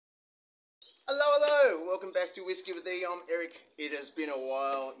Hello, welcome back to Whiskey with E. I'm Eric. It has been a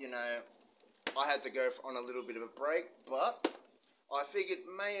while, I had to go on a little bit of a break, but I figured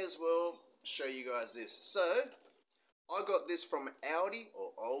may as well show you guys this. So, I got this from Aldi.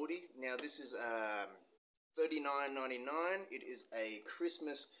 Now this is $39.99. It is a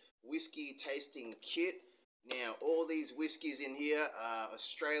Christmas whiskey tasting kit. Now all these whiskies in here are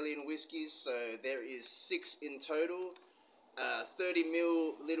Australian whiskies, so there is 6 in total.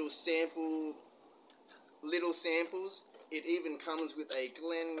 30ml little samples. It even comes with a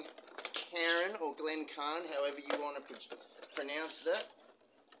Glencairn or Glencairn, however you want to pronounce that.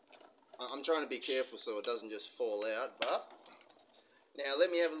 I'm trying to be careful so it doesn't just fall out, but now let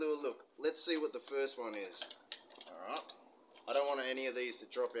me have a little look. Let's see what the first one is. Alright, I don't want any of these to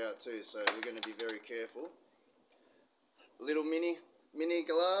drop out too, so we're going to be very careful. Little mini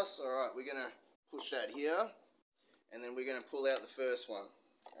glass. Alright, we're going to put that here. And then we're going to pull out the first one.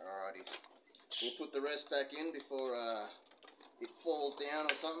 Alrighties. We'll put the rest back in before it falls down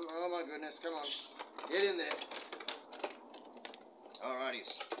or something. Oh my goodness, come on. Get in there.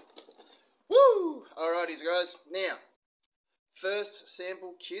 Alrighties. Woo! Alrighties guys. Now, first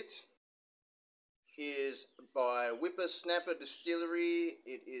sample kit is by Whippersnapper Distillery.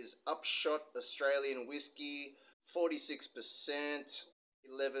 It is UPSHOT Australian Whiskey. 46%.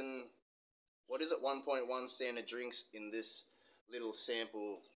 1.1 standard drinks in this little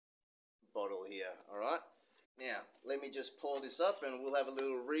sample bottle here. Alright, now let me just pour this up and we'll have a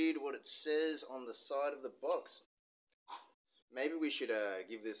little read what it says on the side of the box. Maybe we should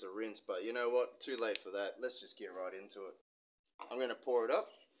give this a rinse, but you know what, too late for that. Let's just get right into it. I'm going to pour it up.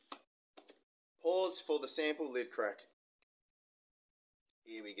 Pause for the sample lid crack.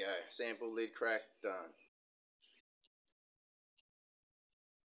 Here we go, sample lid crack done.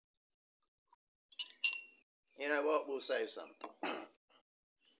 You know what, we'll save some.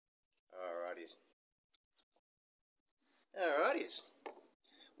 Alrighties.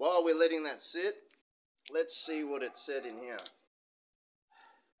 While we're letting that sit, let's see what it said in here.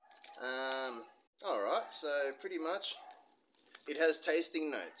 Alright, so pretty much it has tasting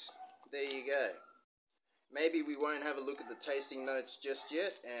notes. There you go. Maybe we won't have a look at the tasting notes just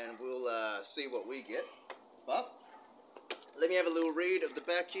yet, and we'll see what we get. But let me have a little read of the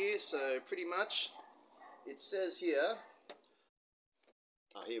back here. So pretty much it says here,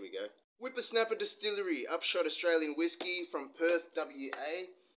 here we go. Whippersnapper Distillery, UPSHOT Australian Whiskey from Perth, WA.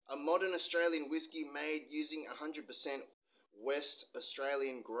 A modern Australian whiskey made using 100% West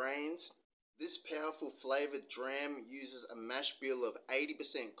Australian grains. This powerful flavoured dram uses a mash bill of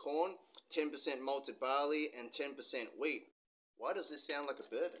 80% corn, 10% malted barley and 10% wheat. Why does this sound like a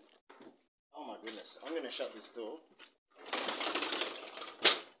bourbon? Oh my goodness, I'm going to shut this door.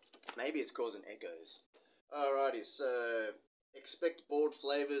 Maybe it's causing echoes. Alrighty, so expect bold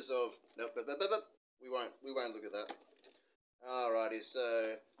flavours of... Nope, we won't look at that. Alrighty,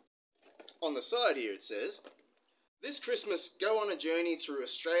 so on the side here it says, this Christmas go on a journey through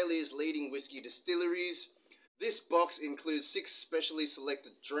Australia's leading whiskey distilleries. This box includes 6 specially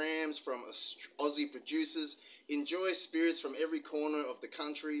selected drams from Aussie producers. Enjoy spirits from every corner of the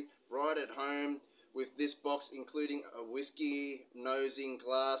country right at home, with this box including a whiskey nosing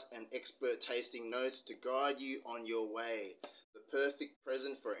glass and expert tasting notes to guide you on your way. The perfect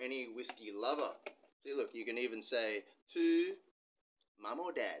present for any whiskey lover. See, look, you can even say, to mum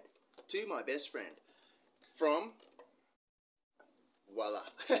or dad, to my best friend, from, voila.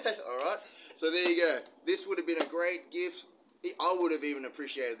 Alright, so there you go. This would have been a great gift. I would have even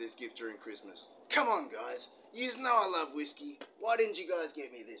appreciated this gift during Christmas. Come on, guys. You know I love whiskey. Why didn't you guys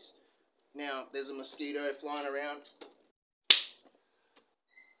get me this? Now, there's a mosquito flying around.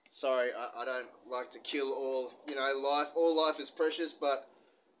 Sorry, I don't like to kill all, life. All life is precious, but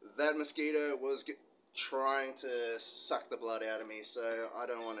that mosquito was trying to suck the blood out of me, so I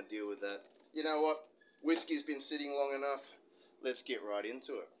don't want to deal with that. You know what? Whiskey's been sitting long enough. Let's get right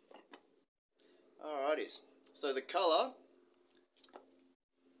into it. Alrighties. So the colour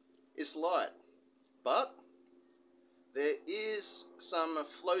is light, but there is some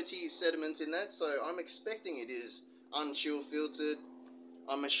floaty sediment in that, so I'm expecting it is unchill filtered.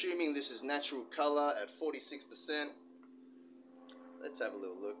 I'm assuming this is natural colour at 46%. Let's have a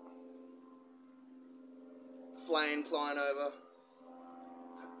little look. Flame flying over.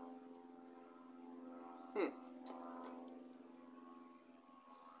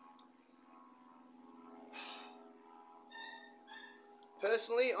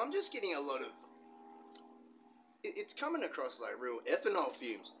 Personally, I'm just getting a lot of... It's coming across like real ethanol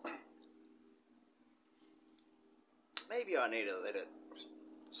fumes. Maybe I need to let it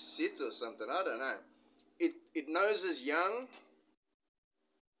sit or something, I don't know. It noses young.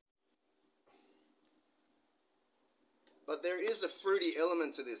 But there is a fruity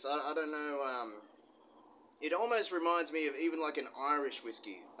element to this. I don't know. It almost reminds me of even like an Irish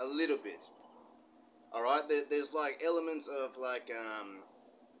whiskey, a little bit. All right, there's like elements of like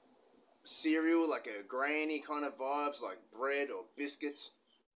cereal, like a grainy kind of vibes, like bread or biscuits.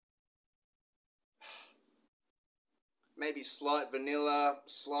 Maybe slight vanilla,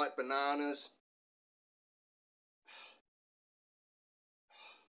 slight bananas.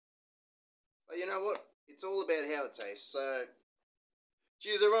 But you know what? It's all about how it tastes. So,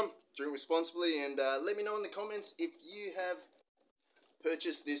 cheers everyone. Drink responsibly, and let me know in the comments if you have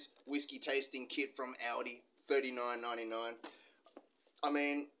purchased this whiskey tasting kit from Aldi, $39.99. I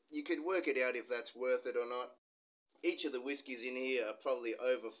mean, you could work it out if that's worth it or not. Each of the whiskies in here are probably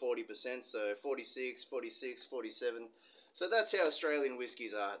over 40%, so 46, 46, 47. So that's how Australian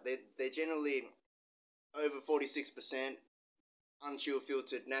whiskies are. They're generally over 46%, unchill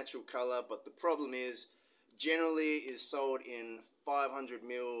filtered, natural colour, but the problem is, generally is sold in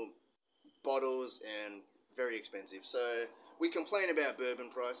 500ml bottles and very expensive. So we complain about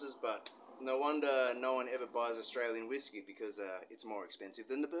bourbon prices, but no wonder no one ever buys Australian whiskey, because it's more expensive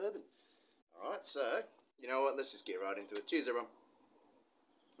than the bourbon. Alright, so, you know what, let's just get right into it. Cheers everyone.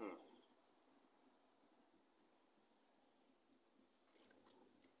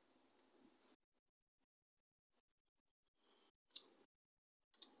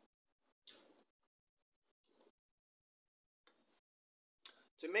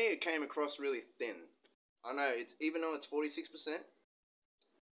 To me, it came across really thin. I know, it's even though it's 46%,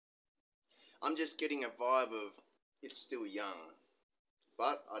 I'm just getting a vibe of it's still young.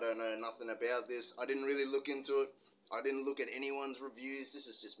 But I don't know nothing about this. I didn't really look into it. I didn't look at anyone's reviews. This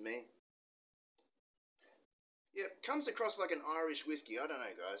is just me. Yeah, it comes across like an Irish whiskey. I don't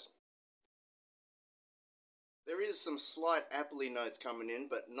know, guys. There is some slight appley notes coming in,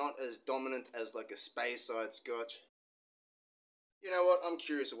 but not as dominant as like a Speyside Scotch. You know what? I'm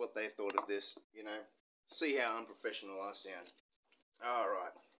curious of what they thought of this, you know. See how unprofessional I sound.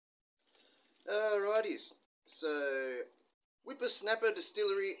 Alright. Alrighties. So, Whippersnapper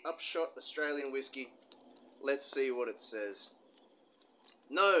Distillery UPSHOT Australian Whiskey. Let's see what it says.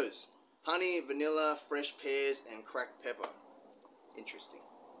 Nose: honey, vanilla, fresh pears, and cracked pepper. Interesting.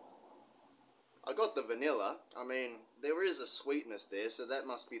 I got the vanilla. I mean, there is a sweetness there, so that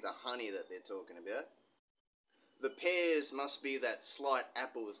must be the honey that they're talking about. The pears must be that slight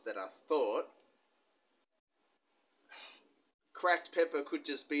apples that I thought. Cracked pepper could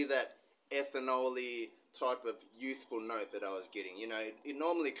just be that ethanol-y type of youthful note that I was getting. You know, it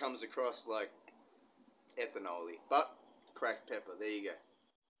normally comes across like ethanol-y, but cracked pepper, there you go.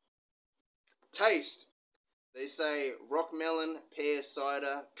 Taste: they say rock melon, pear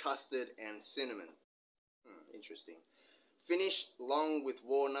cider, custard, and cinnamon. Interesting. Finish: long with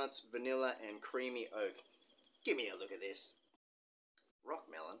walnuts, vanilla, and creamy oak. Give me a look at this. Rock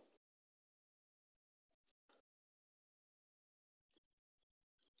melon.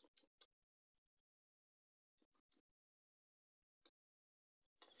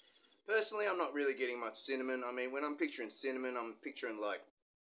 Personally, I'm not really getting much cinnamon. I mean, when I'm picturing cinnamon, I'm picturing like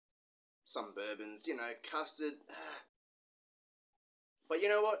some bourbons, you know, custard. But you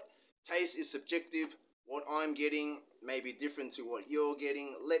know what? Taste is subjective. What I'm getting may be different to what you're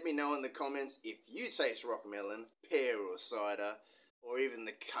getting. Let me know in the comments if you taste rock melon, pear or cider, or even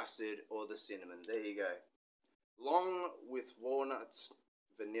the custard or the cinnamon. There you go. Long with walnuts,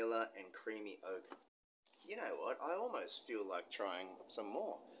 vanilla, and creamy oak. You know what? I almost feel like trying some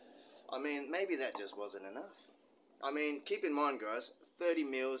more. I mean, maybe that just wasn't enough. I mean, keep in mind, guys,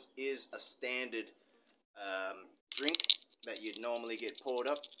 30ml is a standard drink that you'd normally get poured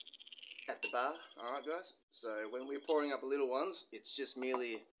up at the bar. Alright, guys? So when we're pouring up little ones, it's just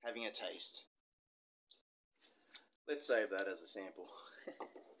merely having a taste. Let's save that as a sample.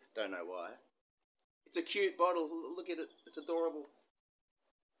 Don't know why. It's a cute bottle. Look at it. It's adorable.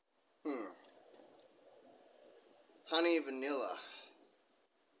 Honey vanilla.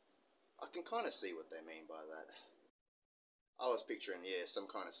 I can kind of see what they mean by that. I was picturing, yeah, some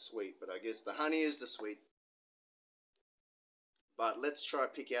kind of sweet, but I guess the honey is the sweet. But let's try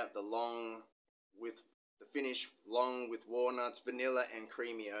pick out the long with the finish, long with walnuts, vanilla, and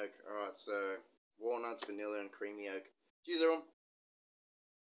creamy oak. Alright, so walnuts, vanilla, and creamy oak. Cheers, everyone.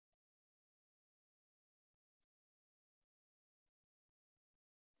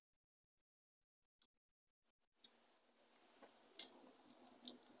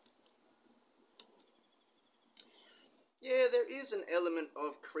 Yeah, there is an element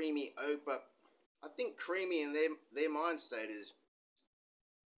of creamy oak, but I think creamy in their mind state is,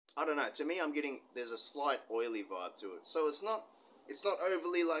 I don't know, to me I'm getting, there's a slight oily vibe to it. So it's not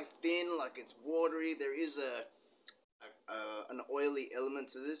overly like thin, like it's watery. There is a an oily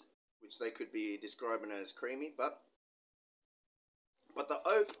element to this, which they could be describing as creamy, but the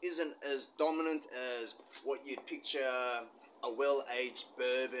oak isn't as dominant as what you'd picture a well-aged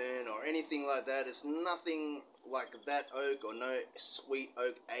bourbon or anything like that. It's nothing like that oak, or no sweet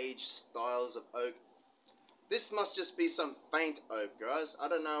oak aged styles of oak. This must just be some faint oak, guys. I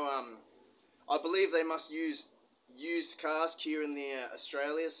don't know. I believe they must use used cask here in the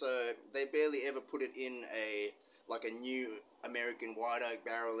Australia, so they barely ever put it in a new American white oak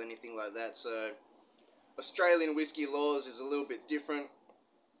barrel, anything like that. So Australian whiskey laws is a little bit different.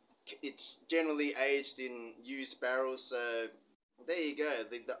 It's generally aged in used barrels, so there you go.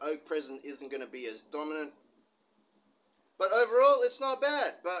 The oak present isn't going to be as dominant. But overall, it's not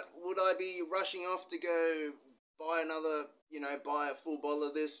bad. But would I be rushing off to go buy another, buy a full bottle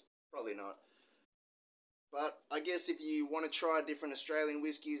of this? Probably not. But I guess if you want to try different Australian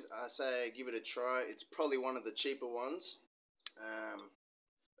whiskies, I say give it a try. It's probably one of the cheaper ones.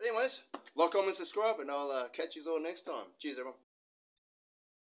 But anyways, like, comment, subscribe, and I'll catch you all next time. Cheers, everyone.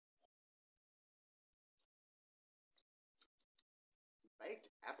 Baked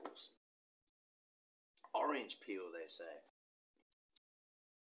apples. Orange peel, they say.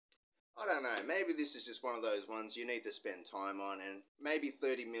 I don't know, maybe this is just one of those ones you need to spend time on, and maybe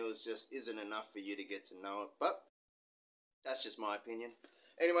 30 mils just isn't enough for you to get to know it, but that's just my opinion.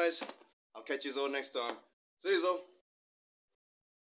 Anyways, I'll catch you all next time. See you all.